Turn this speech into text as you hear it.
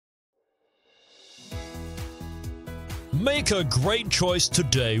Make a great choice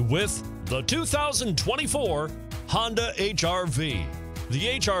today with the 2024 Honda HR-V.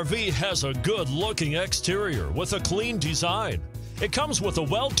 The HR-V has a good-looking exterior with a clean design. It comes with a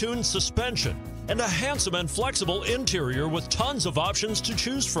well-tuned suspension and a handsome and flexible interior with tons of options to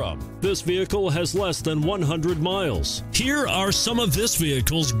choose from. This vehicle has less than 100 miles. Here are some of this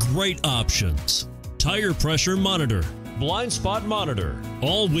vehicle's great options: tire pressure monitor, blind spot monitor,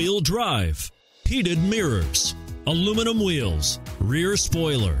 all-wheel drive, heated mirrors, aluminum wheels, rear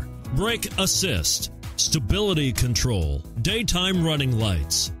spoiler, brake assist, stability control, daytime running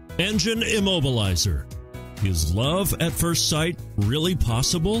lights, engine immobilizer. Is love at first sight really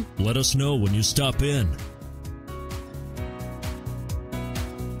possible? Let us know when you stop in.